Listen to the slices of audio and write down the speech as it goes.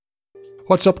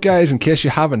What's up, guys? In case you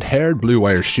haven't heard, Blue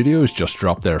Wire Studios just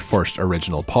dropped their first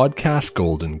original podcast,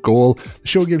 Golden Goal. The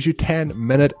show gives you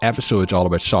 10-minute episodes all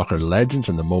about soccer legends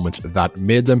and the moments that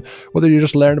made them. Whether you're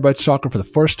just learning about soccer for the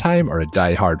first time or a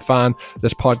die-hard fan,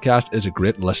 this podcast is a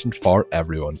great listen for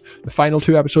everyone. The final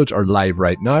 2 episodes are live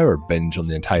right now, or binge on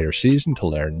the entire season to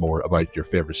learn more about your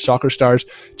favourite soccer stars.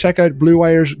 Check out Blue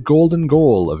Wire's Golden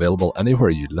Goal, available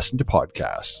anywhere you listen to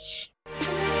podcasts.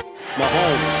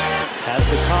 Mahomes has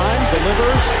the time,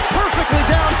 delivers perfectly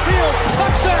downfield,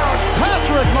 touchdown,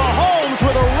 Patrick Mahomes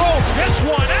with a rope. This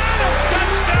one, Adams,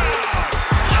 touchdown.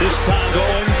 This time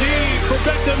going deep for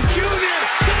Beckham Jr.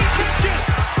 Did he catch it?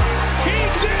 He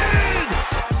did!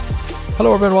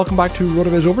 Hello everyone, welcome back to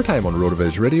Rotoviz Overtime on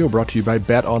Rotoviz Radio, brought to you by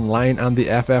Bet Online and the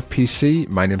FFPC.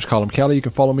 My name's Colin Kelly. You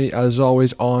can follow me as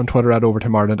always on Twitter at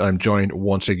Overtime Ireland, and I'm joined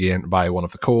once again by one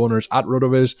of the co-owners at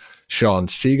Rotoviz, Sean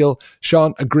Siegel.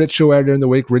 Sean, a great show earlier in the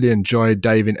week. Really enjoyed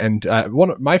diving into one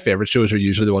of my favourite shows are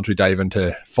usually the ones we dive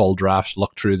into full drafts,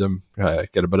 look through them,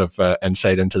 get a bit of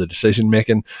insight into the decision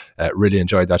making. Really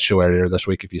enjoyed that show earlier this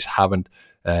week. If you haven't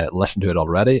listened to it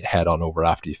already, head on over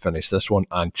after you finish this one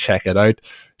and check it out.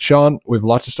 Sean, we have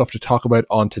lots of stuff to talk about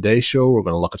on today's show. We're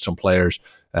going to look at some players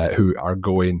who are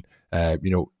going,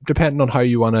 depending on how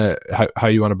you want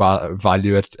to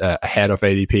value it ahead of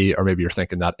ADP, or maybe you're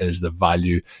thinking that is the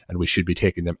value and we should be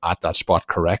taking them at that spot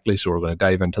correctly. So we're going to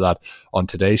dive into that on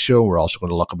today's show. We're also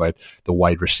going to look about the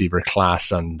wide receiver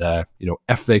class and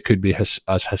if they could be as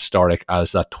historic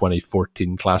as that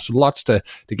 2014 class. So lots to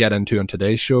get into on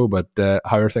today's show. But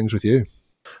how are things with you?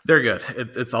 They're good.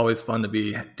 It's always fun to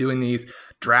be doing these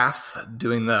drafts,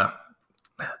 doing the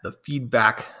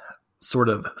feedback sort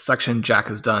of section. Jack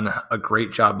has done a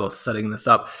great job both setting this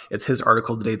up. It's his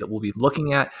article today that we'll be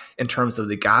looking at in terms of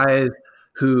the guys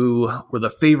who were the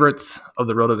favorites of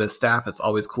the Rotoviz staff. It's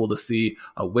always cool to see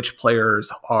which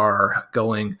players are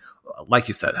going, like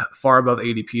you said, far above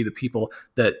ADP, the people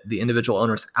that the individual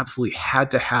owners absolutely had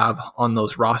to have on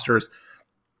those rosters.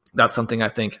 That's something I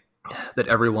think that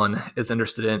everyone is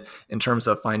interested in terms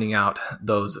of finding out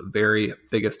those very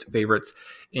biggest favorites.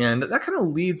 And that kind of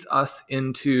leads us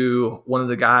into one of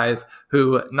the guys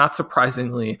who, not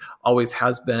surprisingly, always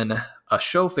has been a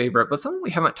show favorite, but something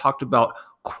we haven't talked about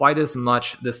quite as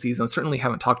much this season, certainly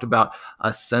haven't talked about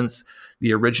since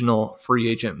the original free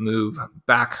agent move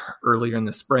back earlier in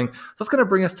the spring. So that's going to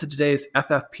bring us to today's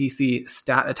FFPC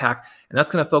stat attack, and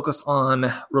that's going to focus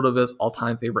on Rotoviz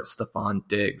all-time favorite Stefon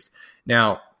Diggs.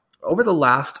 Now, over the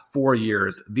last 4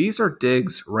 years, these are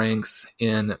Diggs' ranks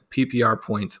in PPR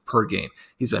points per game.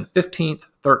 He's been 15th,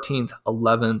 13th,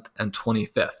 11th, and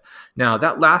 25th. Now,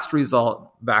 that last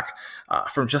result back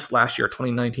from just last year,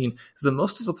 2019, is the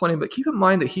most disappointing, but keep in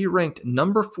mind that he ranked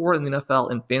number 4 in the NFL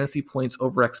in fantasy points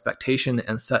over expectation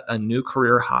and set a new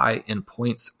career high in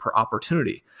points per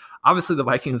opportunity. Obviously, the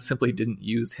Vikings simply didn't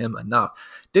use him enough.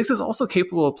 Diggs is also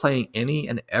capable of playing any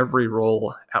and every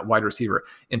role at wide receiver.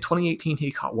 In 2018,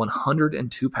 he caught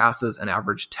 102 passes and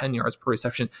averaged 10 yards per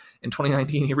reception. In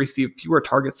 2019, he received fewer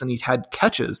targets than he'd had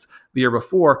catches the year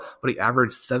before, but he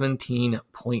averaged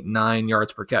 17.9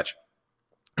 yards per catch.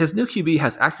 His new QB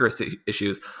has accuracy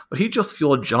issues, but he just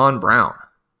fueled John Brown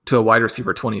to a wide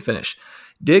receiver 20 finish.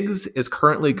 Diggs is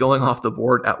currently going off the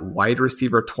board at wide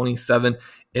receiver 27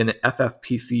 in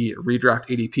FFPC redraft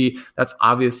ADP. That's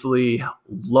obviously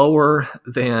lower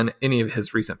than any of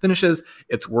his recent finishes.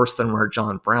 It's worse than where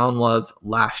John Brown was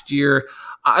last year.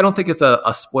 I don't think it's a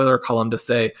spoiler column to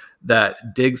say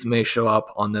that Diggs may show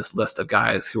up on this list of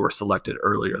guys who were selected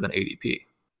earlier than ADP.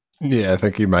 Yeah, I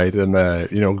think he might. And,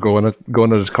 going at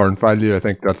his current value, I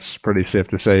think that's pretty safe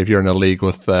to say. If you're in a league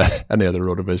with any other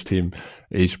Rotoviz team,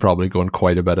 he's probably going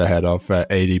quite a bit ahead of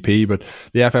ADP. But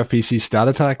the FFPC Stat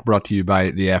Attack, brought to you by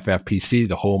the FFPC,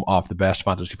 the home of the best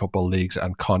fantasy football leagues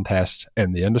and contests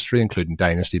in the industry, including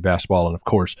Dynasty Best Ball and, of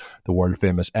course, the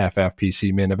world-famous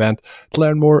FFPC main event. To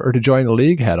learn more or to join the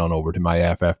league, head on over to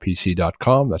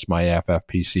myffpc.com. That's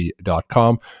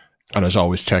myffpc.com. And as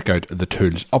always, check out the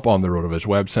tools up on the Rotoviz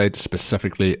website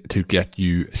specifically to get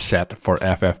you set for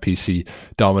FFPC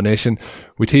domination.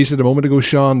 We teased it a moment ago,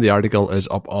 Sean. The article is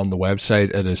up on the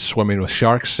website. It is Swimming with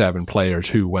Sharks, 7 players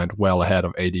who went well ahead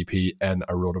of ADP in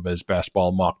a Rotoviz Best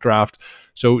Ball mock draft.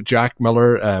 So Jack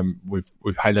Miller, we've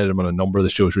highlighted him on a number of the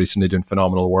shows recently, doing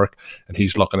phenomenal work, and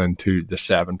he's looking into the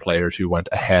 7 players who went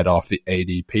ahead of the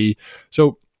ADP.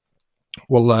 So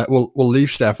we'll leave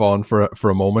Stefon for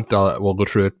a moment. We'll go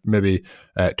through it maybe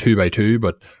 2 by 2,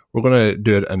 but we're going to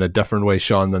do it in a different way,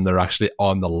 Sean, than they're actually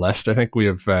on the list. I think we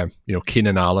have,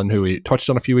 Keenan Allen, who we touched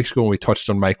on a few weeks ago, and we touched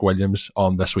on Mike Williams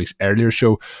on this week's earlier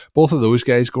show. Both of those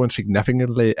guys going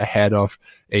significantly ahead of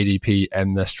ADP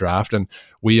in this draft. And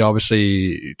we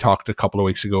obviously talked a couple of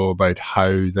weeks ago about how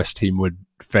this team would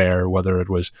fare, whether it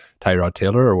was Tyrod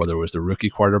Taylor or whether it was the rookie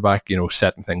quarterback,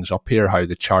 setting things up here, how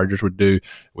the Chargers would do.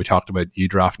 We talked about you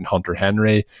drafting Hunter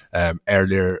Henry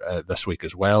earlier this week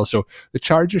as well. So the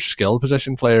Chargers skill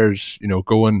position players,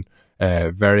 going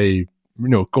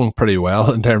going pretty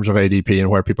well in terms of ADP and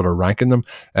where people are ranking them.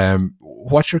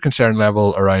 What's your concern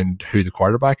level around who the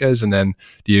quarterback is? And then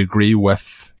do you agree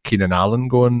with Keenan Allen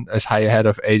going as high ahead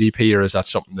of ADP, or is that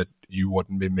something that you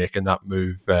wouldn't be making that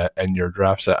move in your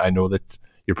drafts? I know that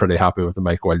you're pretty happy with the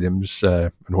Mike Williams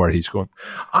and where he's going.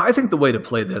 I think the way to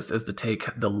play this is to take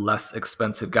the less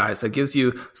expensive guys. That gives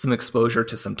you some exposure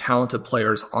to some talented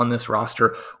players on this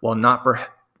roster while not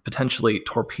potentially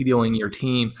torpedoing your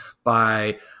team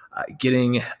by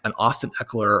getting an Austin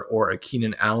Eckler or a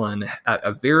Keenan Allen at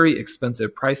a very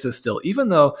expensive prices still. Even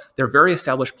though they're very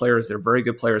established players, they're very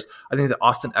good players. I think that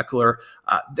Austin Eckler,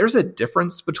 there's a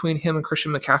difference between him and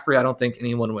Christian McCaffrey. I don't think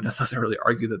anyone would necessarily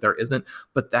argue that there isn't,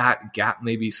 but that gap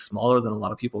may be smaller than a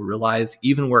lot of people realize,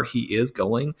 even where he is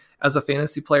going as a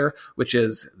fantasy player, which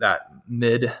is that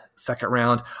mid-second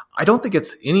round. I don't think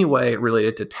it's any way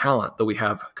related to talent that we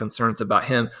have concerns about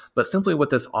him, but simply what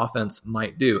this offense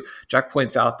might do. Jack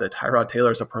points out that Tyrod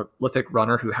Taylor is a prolific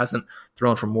runner who hasn't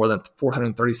thrown for more than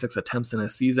 436 attempts in a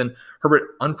season.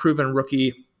 Herbert, unproven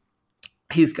rookie.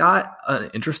 He's got an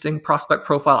interesting prospect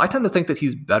profile. I tend to think that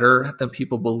he's better than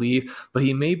people believe, but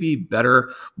he may be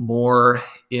better more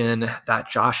in that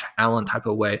Josh Allen type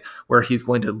of way, where he's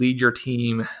going to lead your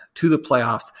team to the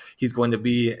playoffs. He's going to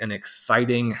be an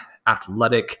exciting,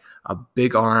 athletic, a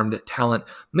big-armed talent.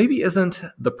 Maybe isn't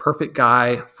the perfect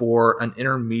guy for an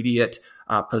intermediate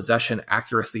possession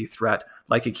accuracy threat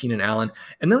like a Keenan Allen.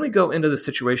 And then we go into the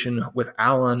situation with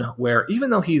Allen where even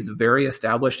though he's very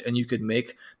established and you could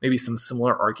make maybe some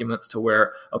similar arguments to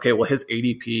where, okay, well, his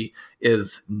ADP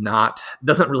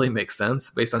doesn't really make sense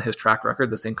based on his track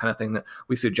record, the same kind of thing that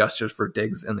we suggested for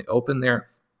Diggs in the open there.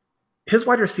 His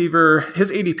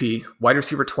ADP, wide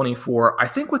receiver 24, I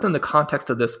think within the context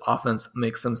of this offense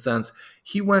makes some sense.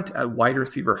 He went at wide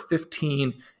receiver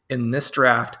 15 in this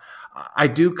draft. I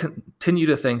do continue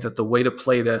to think that the way to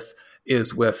play this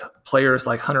is with players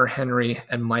like Hunter Henry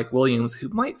and Mike Williams, who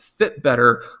might fit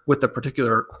better with the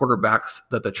particular quarterbacks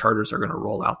that the Chargers are going to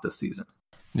roll out this season.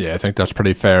 Yeah, I think that's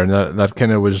pretty fair. And that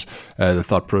kind of was the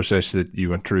thought process that you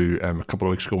went through a couple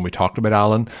of weeks ago when we talked about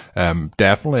Allen.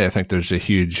 Definitely, I think there's a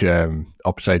huge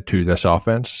upside to this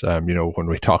offense. When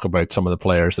we talk about some of the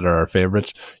players that are our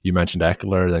favorites, you mentioned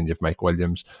Eckler, then you have Mike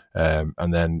Williams,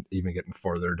 and then even getting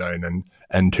further down and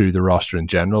into the roster in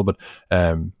general. But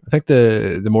I think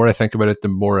the more I think about it, the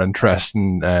more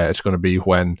interesting it's going to be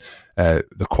when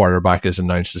the quarterback is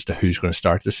announced as to who's going to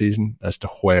start the season, as to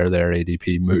where their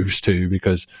ADP moves to,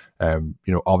 because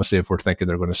obviously if we're thinking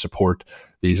they're going to support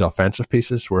these offensive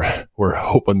pieces, we're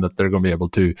hoping that they're going to be able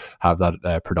to have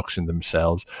that production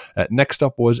themselves. Next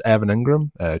up was Evan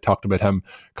Ingram. Talked about him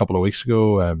a couple of weeks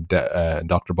ago,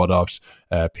 Dr. Budoff's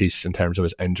piece in terms of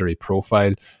his injury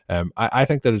profile. I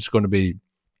think that it's going to be,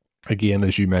 again,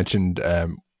 as you mentioned,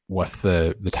 with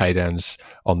the tight ends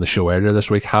on the show earlier this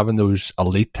week, having those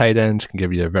elite tight ends can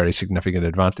give you a very significant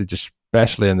advantage,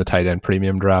 especially in the tight end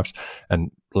premium drafts.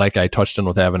 And like I touched on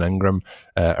with Evan Ingram,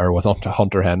 or with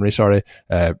Hunter Henry,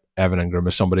 Evan Ingram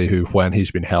is somebody who, when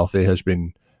he's been healthy, has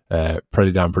been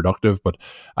pretty damn productive. But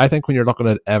I think when you're looking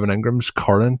at Evan Ingram's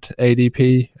current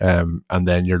ADP, and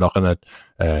then you're looking at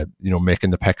making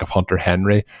the pick of Hunter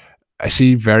Henry, I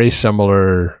see very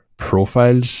similar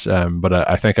profiles, but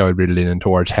I think I would be leaning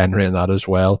towards Henry in that as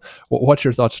well. What's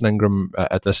your thoughts on Ingram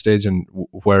at this stage, and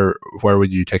where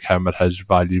would you take him at his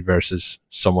value versus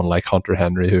someone like Hunter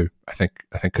Henry, who I think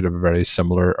could have a very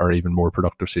similar or even more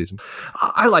productive season?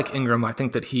 I like Ingram. I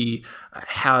think that he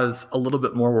has a little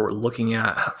bit more what we're looking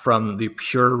at from the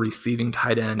pure receiving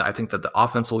tight end. I think that the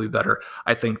offense will be better.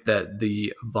 I think that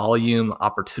the volume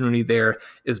opportunity there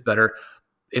is better.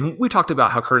 And we talked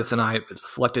about how Curtis and I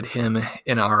selected him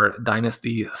in our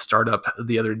Dynasty startup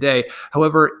the other day.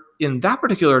 However, in that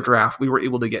particular draft, we were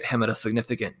able to get him at a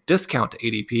significant discount to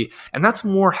ADP. And that's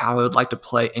more how I would like to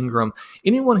play Ingram.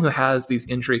 Anyone who has these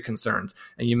injury concerns,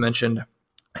 and you mentioned,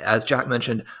 as Jack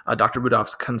mentioned, Dr.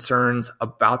 Budoff's concerns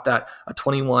about that, a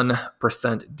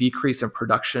 21% decrease in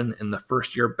production in the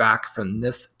first year back from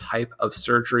this type of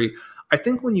surgery. I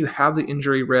think when you have the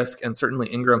injury risk, and certainly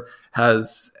Ingram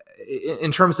has,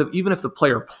 in terms of even if the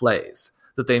player plays,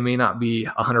 that they may not be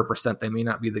 100%. They may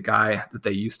not be the guy that they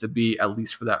used to be, at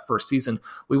least for that first season.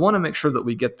 We want to make sure that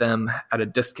we get them at a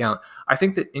discount. I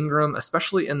think that Ingram,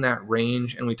 especially in that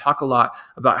range, and we talk a lot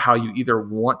about how you either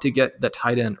want to get the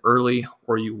tight end early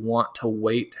or you want to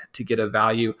wait to get a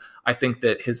value. I think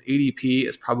that his ADP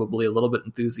is probably a little bit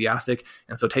enthusiastic,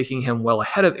 and so taking him well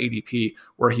ahead of ADP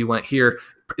where he went here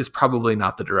is probably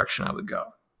not the direction I would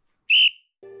go.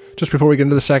 Just before we get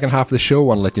into the second half of the show, I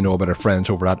want to let you know about our friends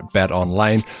over at Bet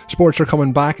Online. Sports are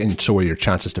coming back, and so are your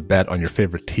chances to bet on your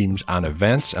favourite teams and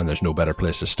events, and there's no better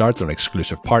place to start than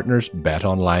exclusive partners, Bet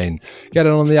Online. Get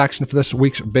in on the action for this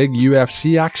week's big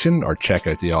UFC action, or check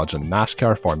out the odds on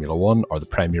NASCAR, Formula 1, or the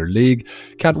Premier League.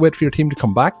 Can't wait for your team to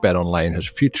come back? Bet Online has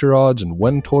future odds and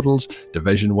win totals,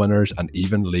 division winners, and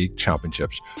even league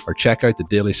championships. Or check out the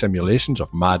daily simulations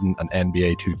of Madden and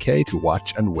NBA 2K to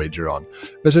watch and wager on.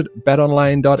 Visit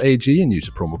betonline.ag and use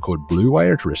the promo code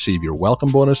BLUEWIRE to receive your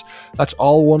welcome bonus. That's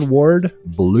all one word,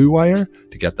 BLUEWIRE,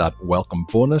 to get that welcome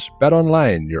bonus. Bet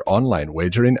Online, your online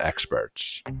wagering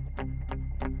experts.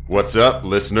 What's up,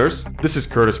 listeners? This is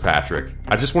Curtis Patrick.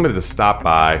 I just wanted to stop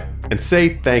by and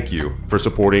say thank you for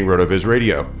supporting Rotoviz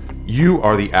Radio. You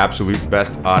are the absolute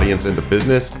best audience in the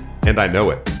business, and I know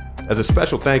it. As a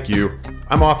special thank you,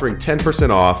 I'm offering 10%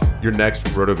 off your next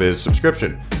Rotoviz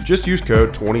subscription. Just use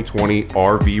code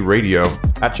 2020RVRadio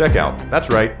at checkout. That's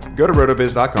right. Go to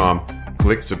rotoviz.com,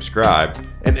 click subscribe,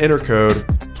 and enter code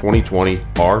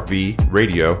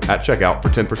 2020RVRadio at checkout for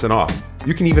 10% off.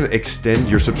 You can even extend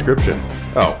your subscription.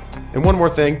 Oh, and one more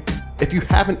thing. If you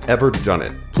haven't ever done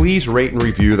it, please rate and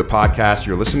review the podcast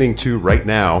you're listening to right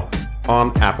now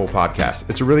on Apple Podcasts.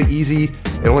 It's really easy.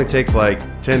 It only takes like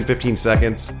 10, 15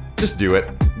 seconds. Just do it.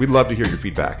 We'd love to hear your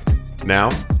feedback. Now,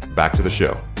 back to the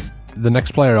show. The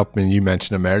next player up, and you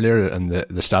mentioned him earlier, and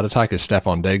the stat attack is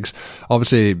Stefon Diggs.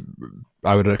 Obviously,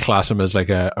 I would class him as like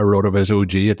a Rotoviz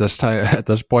OG at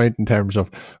this point in terms of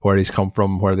where he's come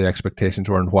from, where the expectations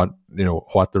were, and what the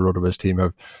Rotoviz team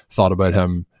have thought about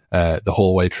him the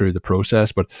whole way through the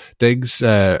process. But Diggs,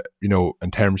 in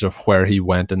terms of where he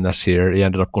went in this year, he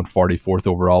ended up going 44th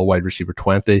overall, wide receiver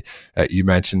 20. You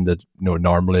mentioned that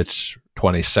normally it's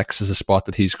 26 is the spot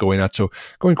that he's going at, so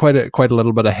going quite a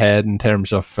little bit ahead in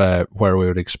terms of where we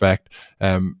would expect.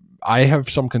 I have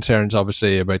some concerns,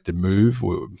 obviously, about the move.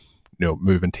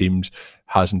 Moving teams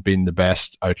hasn't been the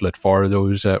best outlet for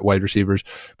those wide receivers,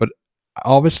 but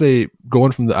obviously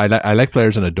going from I like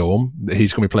players in a dome.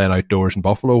 He's going to be playing outdoors in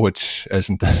Buffalo, which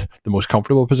isn't the most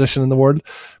comfortable position in the world.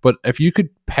 But if you could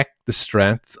pick the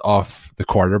strength of the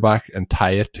quarterback and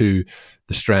tie it to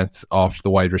the strength of the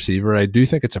wide receiver, I do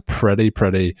think it's a pretty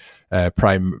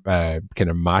prime kind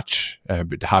of match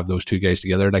to have those two guys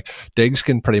together. Like Diggs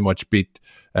can pretty much beat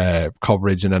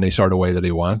coverage in any sort of way that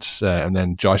he wants, and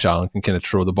then Josh Allen can kind of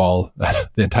throw the ball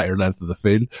the entire length of the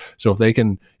field. So if they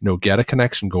can get a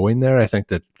connection going there, I think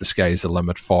that the sky's the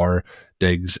limit for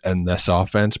Diggs in this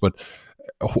offense. But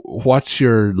what's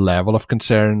your level of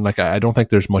concern? Like, I don't think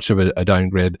there's much of a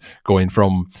downgrade going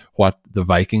from what the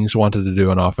Vikings wanted to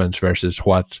do on offense versus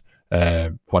what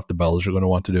the Bills are going to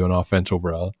want to do on offense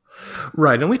overall.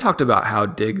 Right, and we talked about how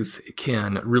Diggs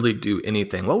can really do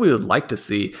anything. What we would like to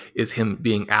see is him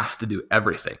being asked to do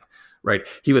everything. Right,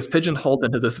 he was pigeonholed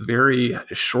into this very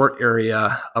short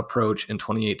area approach in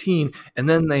 2018, and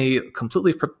then they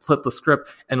completely flipped the script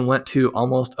and went to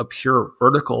almost a pure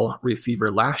vertical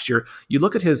receiver last year. You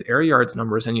look at his air yards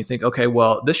numbers and you think, okay,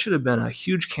 well, this should have been a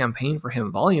huge campaign for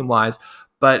him volume-wise,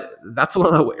 but that's one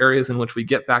of the areas in which we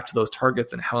get back to those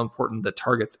targets and how important the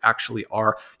targets actually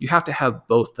are. You have to have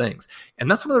both things, and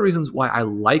that's one of the reasons why I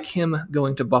like him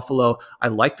going to Buffalo. I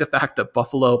like the fact that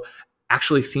Buffalo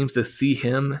actually seems to see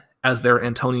him as their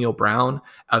Antonio Brown,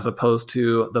 as opposed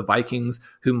to the Vikings,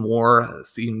 who more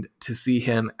seemed to see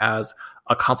him as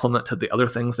a complement to the other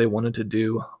things they wanted to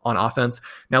do on offense.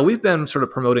 Now, we've been sort of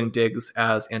promoting Diggs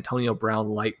as Antonio Brown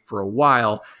light for a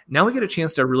while. Now we get a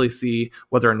chance to really see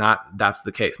whether or not that's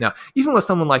the case. Now, even with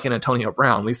someone like an Antonio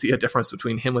Brown, we see a difference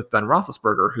between him with Ben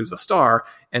Roethlisberger, who's a star,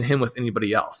 and him with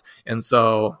anybody else. And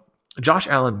so Josh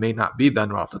Allen may not be Ben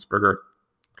Roethlisberger.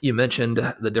 You mentioned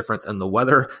the difference in the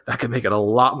weather. That could make it a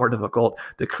lot more difficult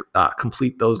to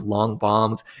complete those long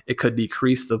bombs. It could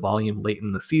decrease the volume late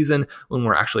in the season when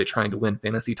we're actually trying to win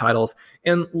fantasy titles.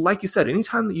 And like you said,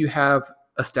 anytime that you have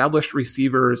established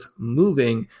receivers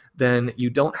moving, then you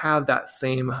don't have that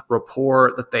same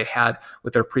rapport that they had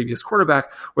with their previous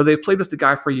quarterback, where they've played with the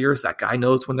guy for years. That guy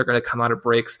knows when they're going to come out of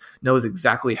breaks, knows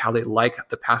exactly how they like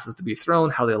the passes to be thrown,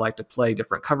 how they like to play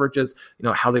different coverages,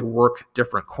 how they work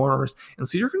different corners. And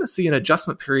so you're going to see an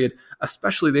adjustment period,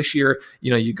 especially this year.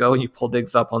 You go and you pull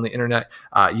Diggs up on the internet,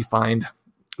 you find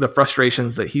the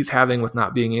frustrations that he's having with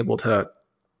not being able to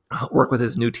work with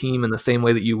his new team in the same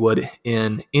way that you would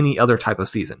in any other type of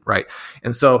season, right?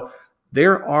 And so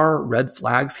there are red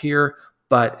flags here,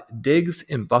 but Diggs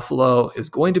in Buffalo is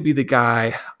going to be the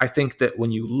guy. I think that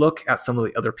when you look at some of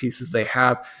the other pieces they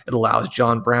have, it allows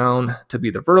John Brown to be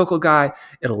the vertical guy.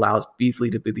 It allows Beasley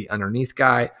to be the underneath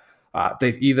guy.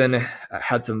 They've even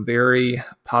had some very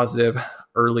positive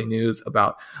early news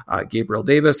about Gabriel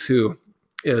Davis, who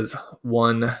is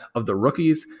one of the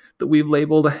rookies that we've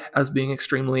labeled as being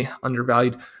extremely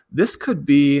undervalued. This could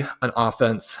be an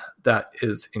offense that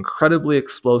is incredibly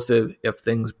explosive if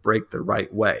things break the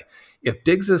right way. If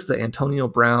Diggs is the Antonio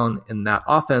Brown in that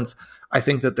offense, I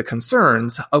think that the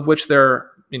concerns, of which there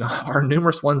are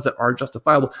numerous ones that are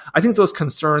justifiable, I think those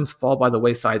concerns fall by the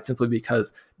wayside simply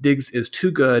because Diggs is too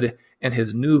good and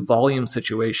his new volume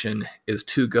situation is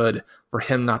too good for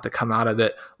him not to come out of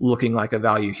it looking like a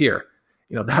value here.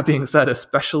 That being said,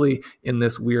 especially in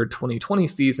this weird 2020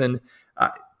 season,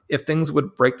 if things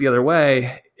would break the other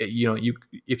way,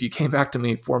 if you came back to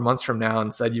me 4 months from now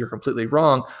and said you're completely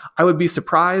wrong, I would be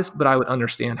surprised, but I would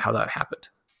understand how that happened.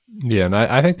 Yeah, and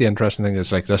I think the interesting thing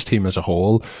is, like, this team as a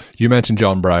whole, you mentioned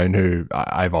John Brown, who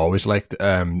I've always liked.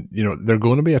 They're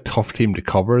going to be a tough team to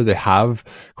cover. They have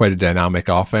quite a dynamic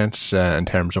offense in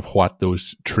terms of what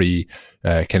those three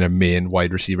kind of main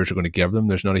wide receivers are going to give them.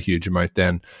 There's not a huge amount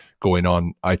then going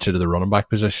on outside of the running back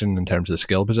position in terms of the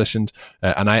skill positions.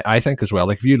 And I think as well,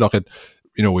 like, if you look at,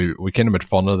 we kind of made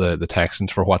fun of the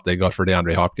Texans for what they got for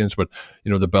DeAndre Hopkins, but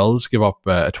the Bills give up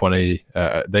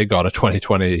they got a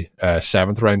 2020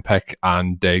 7th round pick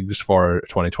and Diggs for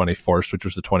 2020 first, which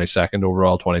was the 22nd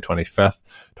overall, 2020 5th,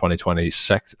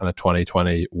 2026, and a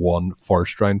 2021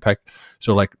 first round pick.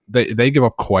 So, like, they give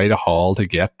up quite a haul to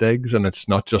get Diggs, and it's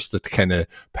not just the kind of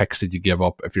picks that you give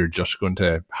up if you're just going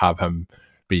to have him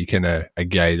be kind of a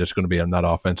guy that's going to be in that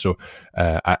offense. So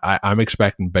I'm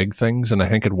expecting big things, and I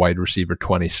think at wide receiver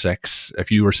 26,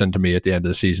 if you were saying to me at the end of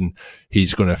the season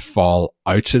he's going to fall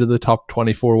outside of the top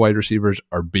 24 wide receivers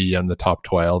or be in the top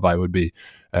 12, I would be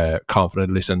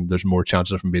confidently saying there's more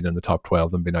chances of him being in the top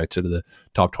 12 than being outside of the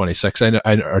top 26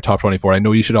 or top 24. I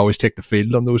know you should always take the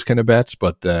field on those kind of bets,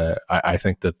 but I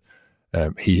think that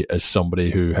he is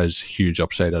somebody who has huge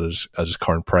upside at his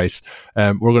current price.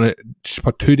 We're going to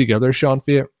put two together, Sean,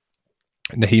 for you.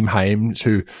 Nyheim Hines,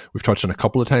 who we've touched on a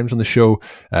couple of times on the show,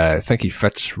 I think he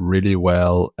fits really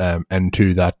well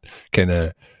into that kind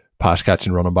of pass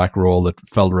catching running back role that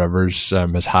Phil Rivers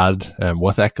has had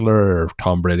with Eckler, or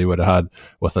Tom Brady would have had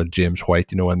with a James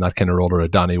White, in that kind of role, or a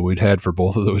Danny Woodhead for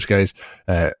both of those guys.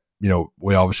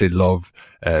 We obviously love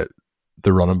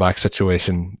the running back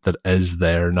situation that is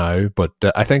there now, but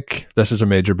I think this is a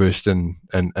major boost in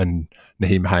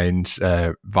Nyheim Hines'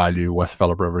 value with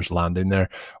Philip Rivers landing there.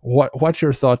 What's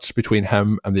your thoughts between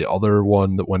him and the other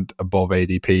one that went above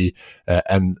ADP,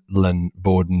 and Lynn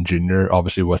Bowden Jr.,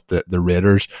 obviously with the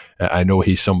Raiders? I know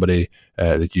he's somebody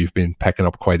that you've been picking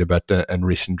up quite a bit in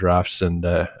recent drafts, and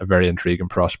a very intriguing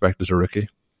prospect as a rookie.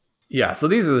 Yeah, so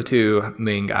these are the two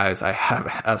main guys I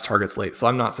have as targets late, so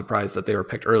I'm not surprised that they were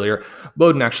picked earlier.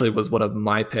 Bowden actually was one of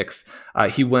my picks.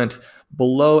 He went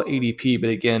below ADP, but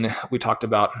again, we talked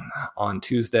about on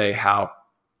Tuesday how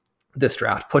this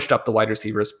draft pushed up the wide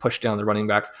receivers, pushed down the running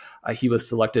backs. He was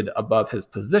selected above his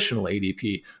positional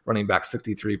ADP, running back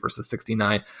 63 versus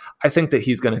 69. I think that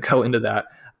he's going to go into that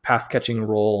pass catching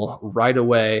role right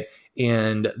away.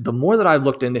 And the more that I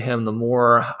looked into him, the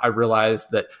more I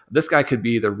realized that this guy could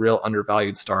be the real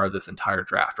undervalued star of this entire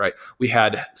draft, right? We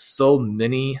had so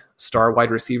many star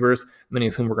wide receivers, many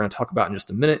of whom we're going to talk about in just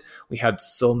a minute. We had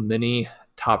so many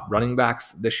top running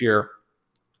backs this year.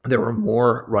 There were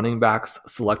more running backs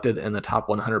selected in the top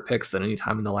 100 picks than any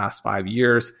time in the last 5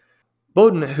 years.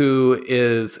 Bowden, who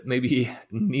is maybe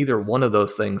neither one of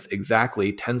those things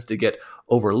exactly, tends to get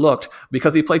overlooked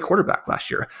because he played quarterback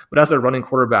last year. But as a running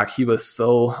quarterback, he was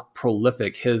so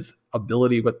prolific. His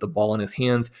ability with the ball in his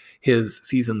hands, his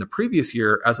season the previous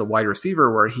year as a wide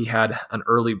receiver, where he had an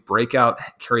early breakout,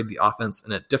 carried the offense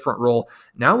in a different role.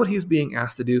 Now what he's being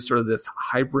asked to do, sort of this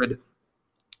hybrid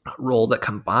role that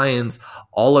combines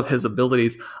all of his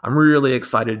abilities. I'm really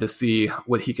excited to see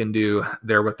what he can do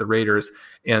there with the Raiders.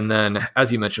 And then,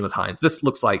 as you mentioned with Hines, this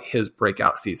looks like his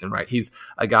breakout season, right? He's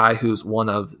a guy who's one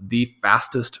of the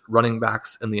fastest running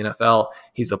backs in the NFL.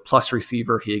 He's a plus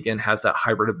receiver. He, again, has that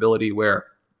hybrid ability where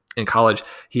in college,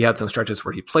 he had some stretches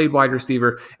where he played wide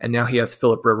receiver, and now he has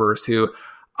Philip Rivers, who,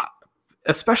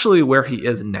 especially where he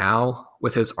is now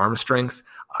with his arm strength,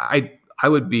 I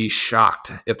would be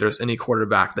shocked if there's any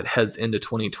quarterback that heads into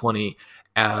 2020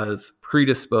 as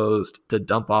predisposed to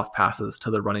dump off passes to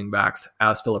the running backs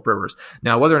as Phillip Rivers.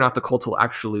 Now, whether or not the Colts will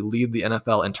actually lead the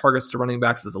NFL in targets to running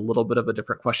backs is a little bit of a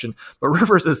different question, but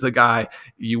Rivers is the guy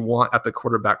you want at the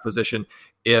quarterback position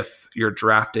if you're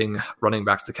drafting running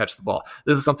backs to catch the ball.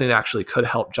 This is something that actually could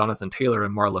help Jonathan Taylor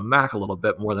and Marlon Mack a little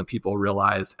bit more than people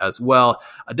realize as well.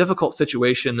 A difficult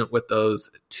situation with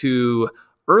those two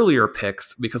earlier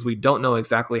picks because we don't know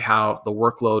exactly how the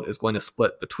workload is going to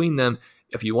split between them.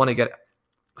 If you want to get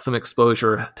some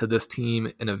exposure to this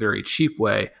team in a very cheap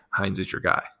way, Hines is your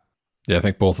guy. Yeah, I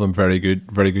think both of them very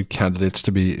good candidates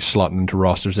to be slotting into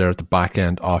rosters there at the back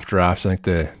end of drafts. I think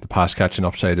the pass catching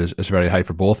upside is very high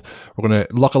for both. We're going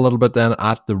to look a little bit then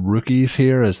at the rookies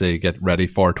here as they get ready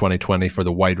for 2020 for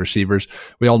the wide receivers.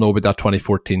 We all know about that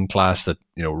 2014 class that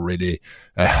really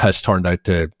has turned out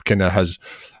to kind of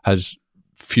has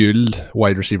fueled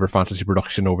wide receiver fantasy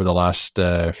production over the last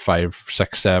 5,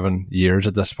 6, 7 years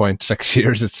at this point. 6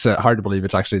 years, it's hard to believe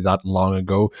it's actually that long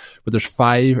ago. But there's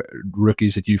 5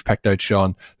 rookies that you've picked out,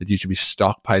 Sean, that you should be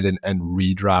stockpiling and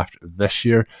redraft this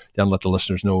year. Then let the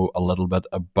listeners know a little bit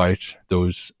about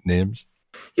those names.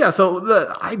 Yeah, so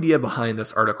the idea behind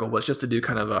this article was just to do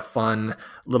kind of a fun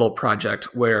little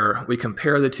project where we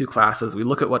compare the two classes. We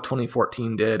look at what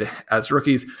 2014 did as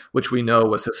rookies, which we know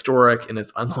was historic and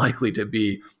is unlikely to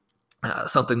be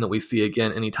something that we see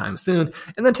again anytime soon,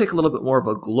 and then take a little bit more of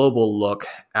a global look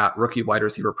at rookie wide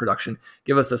receiver production,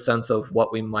 give us a sense of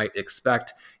what we might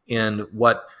expect and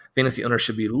what fantasy owners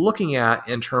should be looking at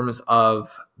in terms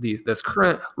of this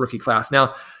current rookie class.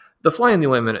 Now, the fly in the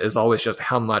ointment is always just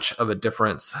how much of a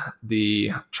difference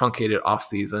the truncated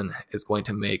offseason is going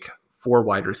to make for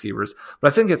wide receivers.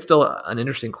 But I think it's still an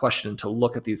interesting question to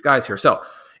look at these guys here. So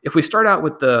if we start out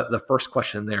with the first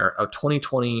question there of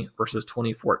 2020 versus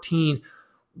 2014,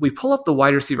 we pull up the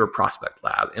wide receiver prospect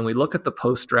lab and we look at the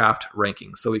post-draft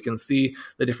rankings. So we can see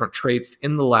the different traits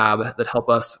in the lab that help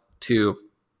us to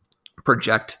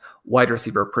project wide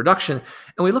receiver production.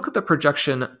 And we look at the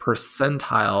projection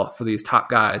percentile for these top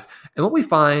guys. And what we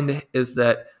find is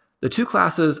that the two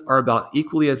classes are about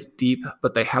equally as deep,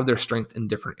 but they have their strength in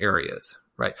different areas,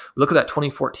 right? We look at that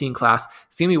 2014 class,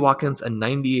 Sammy Watkins, a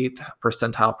 98th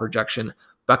percentile projection,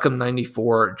 Beckham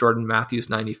 94, Jordan Matthews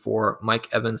 94, Mike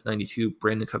Evans 92,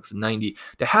 Brandon Cooks 90.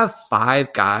 To have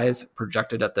 5 guys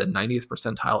projected at the 90th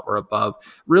percentile or above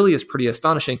really is pretty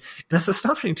astonishing. And it's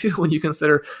astonishing too when you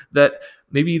consider that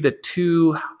maybe the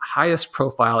 2 highest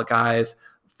profile guys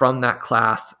from that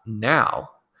class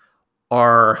now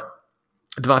are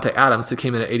Devontae Adams, who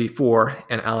came in at 84,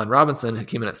 and Allen Robinson, who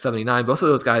came in at 79. Both of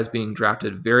those guys being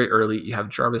drafted very early. You have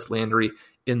Jarvis Landry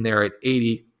in there at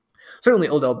 80. Certainly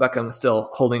Odell Beckham still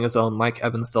holding his own. Mike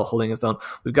Evans still holding his own.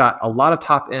 We've got a lot of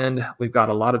top end. We've got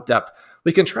a lot of depth.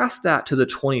 We contrast that to the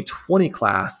 2020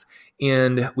 class,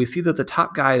 and we see that the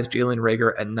top guy is Jalen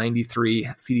Reagor at 93,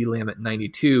 CeeDee Lamb at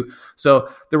 92.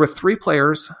 So there were 3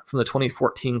 players from the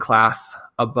 2014 class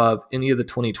above any of the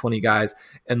 2020 guys,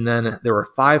 and then there were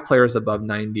 5 players above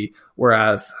 90,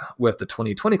 whereas with the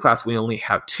 2020 class, we only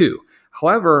have 2.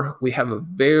 However, we have a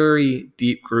very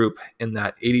deep group in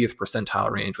that 80th percentile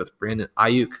range with Brandon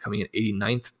Ayuk coming in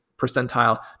 89th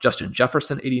percentile, Justin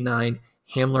Jefferson 89,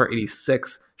 Hamler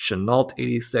 86, Chenault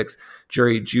 86,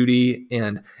 Jerry Jeudy,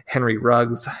 and Henry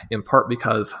Ruggs, in part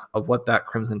because of what that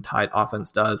Crimson Tide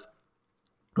offense does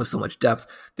with so much depth.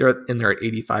 They're in there at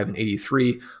 85 and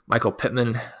 83. Michael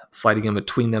Pittman sliding in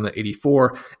between them at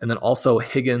 84, and then also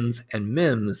Higgins and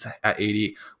Mims at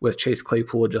 80, with Chase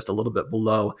Claypool just a little bit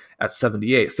below at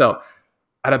 78. So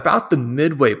at about the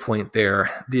midway point there,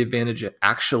 the advantage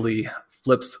actually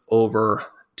flips over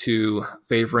to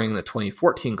favoring the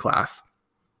 2014 class.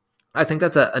 I think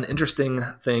that's an interesting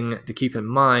thing to keep in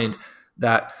mind,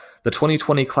 that the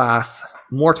 2020 class,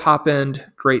 more top end,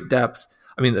 great depth.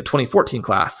 I mean, the 2014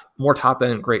 class, more top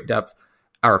end, great depth.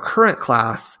 Our current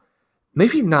class,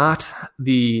 maybe not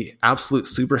the absolute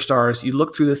superstars. You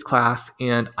look through this class,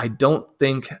 and I don't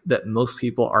think that most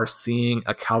people are seeing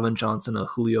a Calvin Johnson, a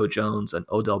Julio Jones, an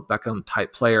Odell Beckham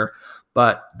type player,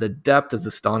 but the depth is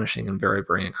astonishing and very,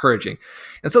 very encouraging.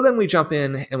 And so then we jump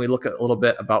in and we look at a little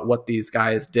bit about what these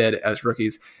guys did as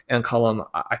rookies. And Colm,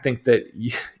 I think that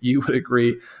you would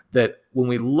agree that when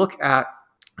we look at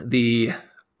the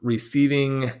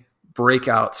receiving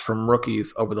breakouts from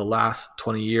rookies over the last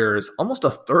 20 years, almost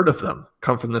a third of them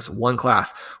come from this one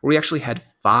class, where we actually had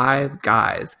 5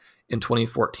 guys in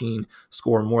 2014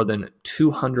 score more than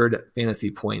 200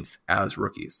 fantasy points as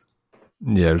rookies.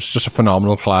 Yeah, it's just a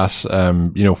phenomenal class.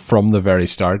 From the very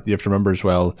start, you have to remember as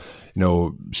well,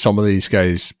 some of these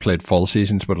guys played full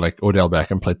seasons, but like Odell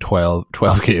Beckham played 12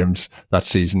 games that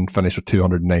season, finished with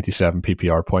 297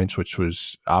 PPR points, which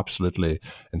was absolutely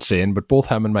insane. But both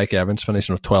him and Mike Evans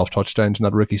finishing with 12 touchdowns in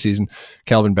that rookie season.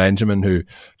 Kelvin Benjamin, who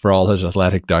for all his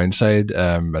athletic downside,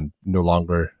 and no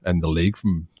longer in the league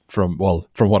from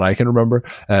what I can remember,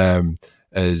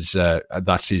 is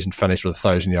that season finished with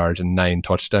 1,000 yards and 9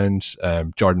 touchdowns.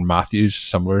 Jordan Matthews,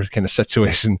 similar kind of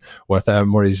situation with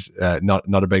him, where he's not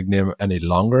a big name any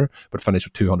longer, but finished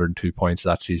with 202 points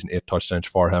that season, 8 touchdowns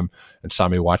for him. And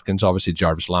Sammy Watkins, obviously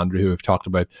Jarvis Landry, who we've talked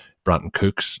about, Brandon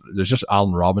Cooks. There's just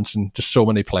Allen Robinson, just so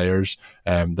many players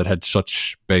that had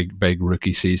such big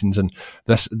rookie seasons. And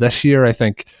this year, I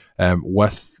think,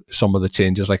 with some of the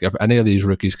changes, like if any of these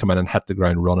rookies come in and hit the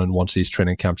ground running once these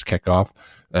training camps kick off,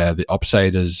 the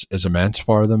upside is immense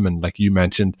for them. And like you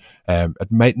mentioned,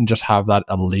 it mightn't just have that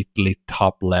elite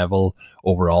top level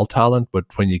overall talent, but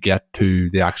when you get to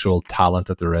the actual talent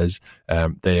that there is,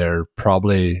 they are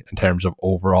probably, in terms of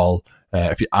overall,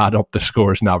 if you add up the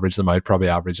scores and average them out, probably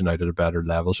averaging out at a better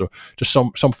level. So just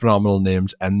some phenomenal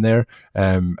names in there,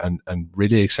 and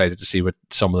really excited to see what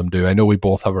some of them do. I know we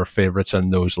both have our favourites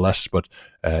in those lists, but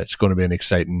it's going to be an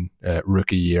exciting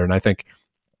rookie year. And I think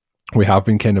we have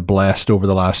been kind of blessed over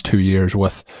the last 2 years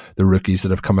with the rookies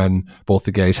that have come in, both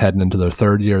the guys heading into their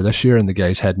third year this year and the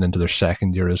guys heading into their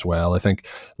second year as well. I think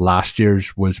last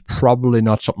year's was probably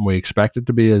not something we expected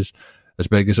to be as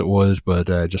big as it was, but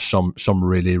just some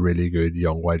really, really good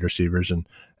young wide receivers. And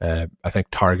I think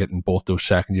targeting both those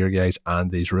second year guys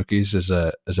and these rookies is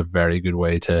a very good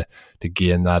way to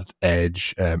gain that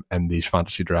edge in these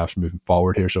fantasy drafts moving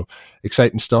forward here. So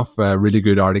exciting stuff. Really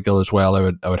good article as well.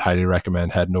 I would highly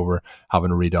recommend heading over, having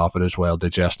a read off it as well,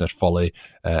 digesting it fully,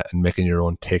 and making your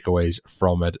own takeaways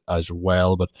from it as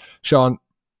well. But Sean,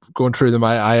 going through them,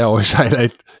 I always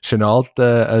highlight Chenault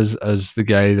as the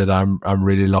guy that I'm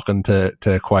really looking to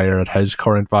acquire at his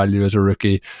current value as a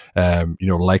rookie.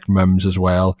 Like Mims as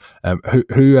well.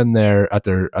 Who in there at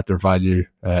their value,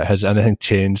 has anything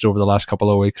changed over the last couple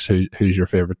of weeks? Who's your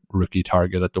favorite rookie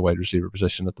target at the wide receiver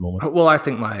position at the moment? Well, I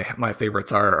think my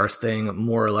favorites are staying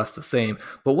more or less the same.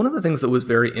 But one of the things that was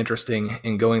very interesting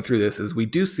in going through this is we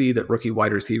do see that rookie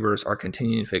wide receivers are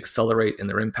continuing to accelerate in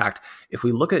their impact. If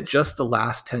we look at just the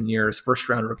last 10 years, first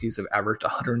round rookies have averaged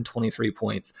 123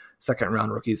 points. Second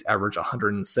round rookies average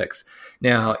 106.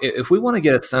 Now, if we want to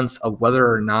get a sense of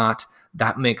whether or not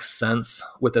that makes sense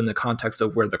within the context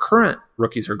of where the current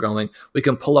rookies are going, we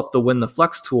can pull up the Win the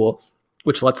Flex tool,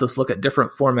 which lets us look at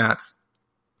different formats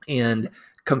and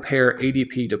compare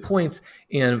ADP to points.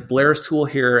 And Blair's tool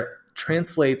here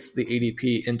translates the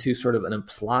ADP into sort of an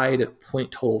implied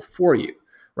point total for you,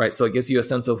 right? So it gives you a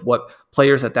sense of what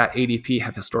players at that ADP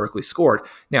have historically scored.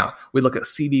 Now, we look at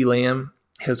CD Lamb,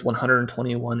 his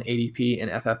 121 ADP in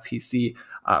FFPC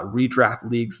redraft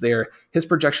leagues there. His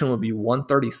projection would be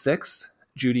 136.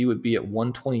 Judy would be at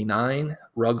 129,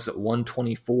 Ruggs at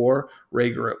 124,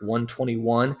 Rager at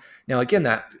 121. Now, again,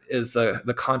 that is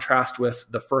the contrast with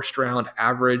the first round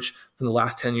average from the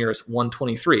last 10 years,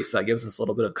 123. So that gives us a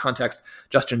little bit of context.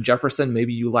 Justin Jefferson,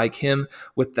 maybe you like him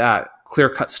with that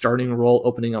clear-cut starting role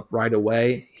opening up right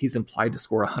away. He's implied to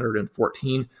score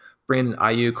 114. Brandon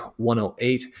Ayuk,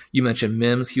 108. You mentioned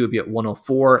Mims. He would be at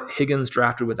 104. Higgins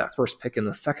drafted with that first pick in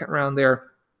the second round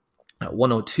there at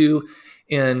 102.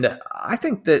 And I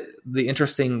think that the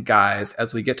interesting guys,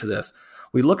 as we get to this,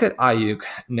 we look at Ayuk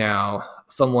now,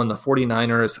 someone the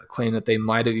 49ers claim that they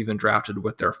might have even drafted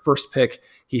with their first pick.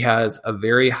 He has a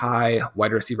very high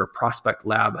wide receiver prospect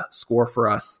lab score for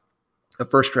us, a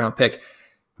first round pick.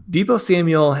 Deebo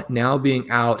Samuel now being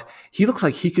out, he looks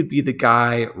like he could be the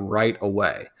guy right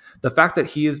away. The fact that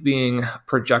he is being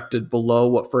projected below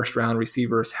what first round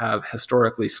receivers have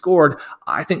historically scored,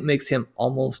 I think makes him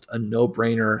almost a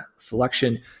no-brainer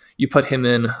selection. You put him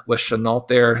in with Chenault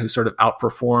there, who sort of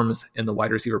outperforms in the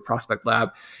wide receiver prospect lab.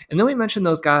 And then we mentioned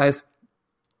those guys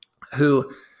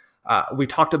who we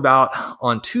talked about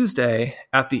on Tuesday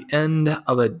at the end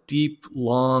of a deep,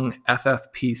 long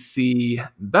FFPC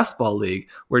best ball league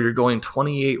where you're going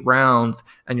 28 rounds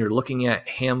and you're looking at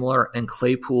Hamler and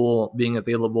Claypool being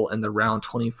available in the round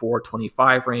 24,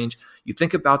 25 range. You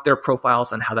think about their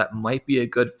profiles and how that might be a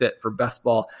good fit for best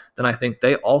ball, then I think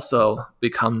they also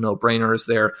become no-brainers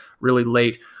there really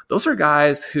late. Those are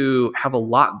guys who have a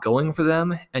lot going for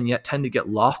them and yet tend to get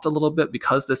lost a little bit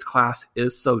because this class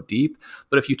is so deep.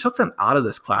 But if you took them out of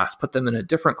this class, put them in a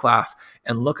different class,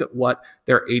 and look at what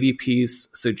their ADPs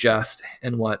suggest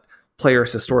and what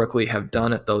players historically have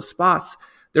done at those spots,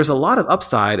 there's a lot of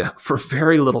upside for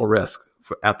very little risk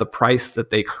at the price that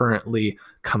they currently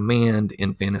command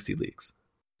in fantasy leagues.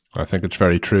 I think it's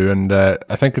very true, and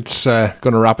I think it's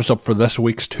going to wrap us up for this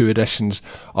week's 2 editions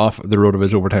of the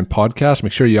Rotoviz Overtime podcast.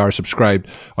 Make sure you are subscribed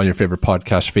on your favorite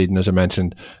podcast feed, and as I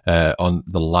mentioned on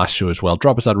the last show as well,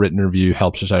 drop us that written review,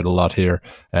 helps us out a lot here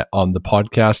on the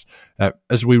podcast.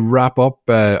 As we wrap up,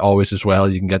 always as well,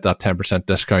 you can get that 10%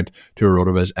 discount to a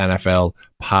Rotoviz NFL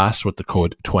Pass with the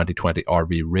code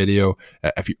 2020RV Radio.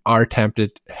 If you are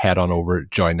tempted, head on over,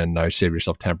 join in now, save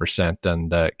yourself 10%,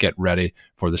 and get ready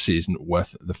for the season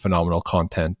with the phenomenal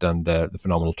content and the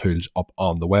phenomenal tools up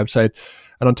on the website.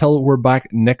 And until we're back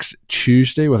next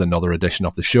Tuesday with another edition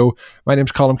of the show, my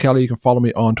name's Colin Kelly. You can follow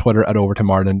me on Twitter at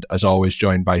Overtime Ireland, as always,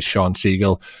 joined by Sean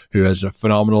Siegel, who has a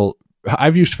phenomenal...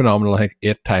 I've used phenomenal, I think,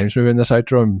 8 times maybe in this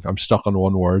outro. I'm stuck on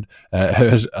one word.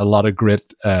 There's a lot of great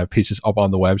pieces up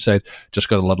on the website. Just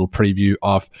got a little preview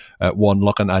of one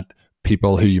looking at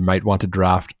people who you might want to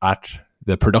draft at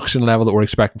the production level that we're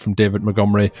expecting from David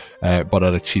Montgomery, but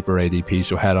at a cheaper ADP.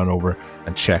 So head on over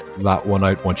and check that one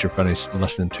out once you're finished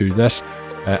listening to this.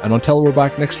 And until we're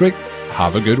back next week,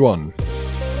 have a good one.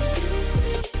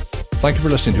 Thank you for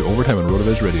listening to Overtime on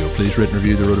Rotoviz Radio. Please rate and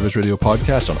review the Rotoviz Radio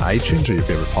podcast on iTunes or your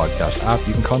favorite podcast app.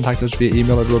 You can contact us via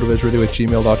email at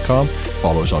rotovizradio@gmail.com.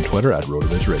 Follow us on Twitter at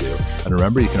Rotoviz Radio. And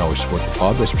remember, you can always support the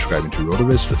pod by subscribing to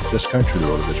Rotoviz with a discount through the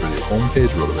Rotoviz Radio homepage,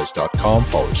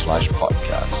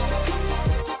 rotoviz.com/podcast.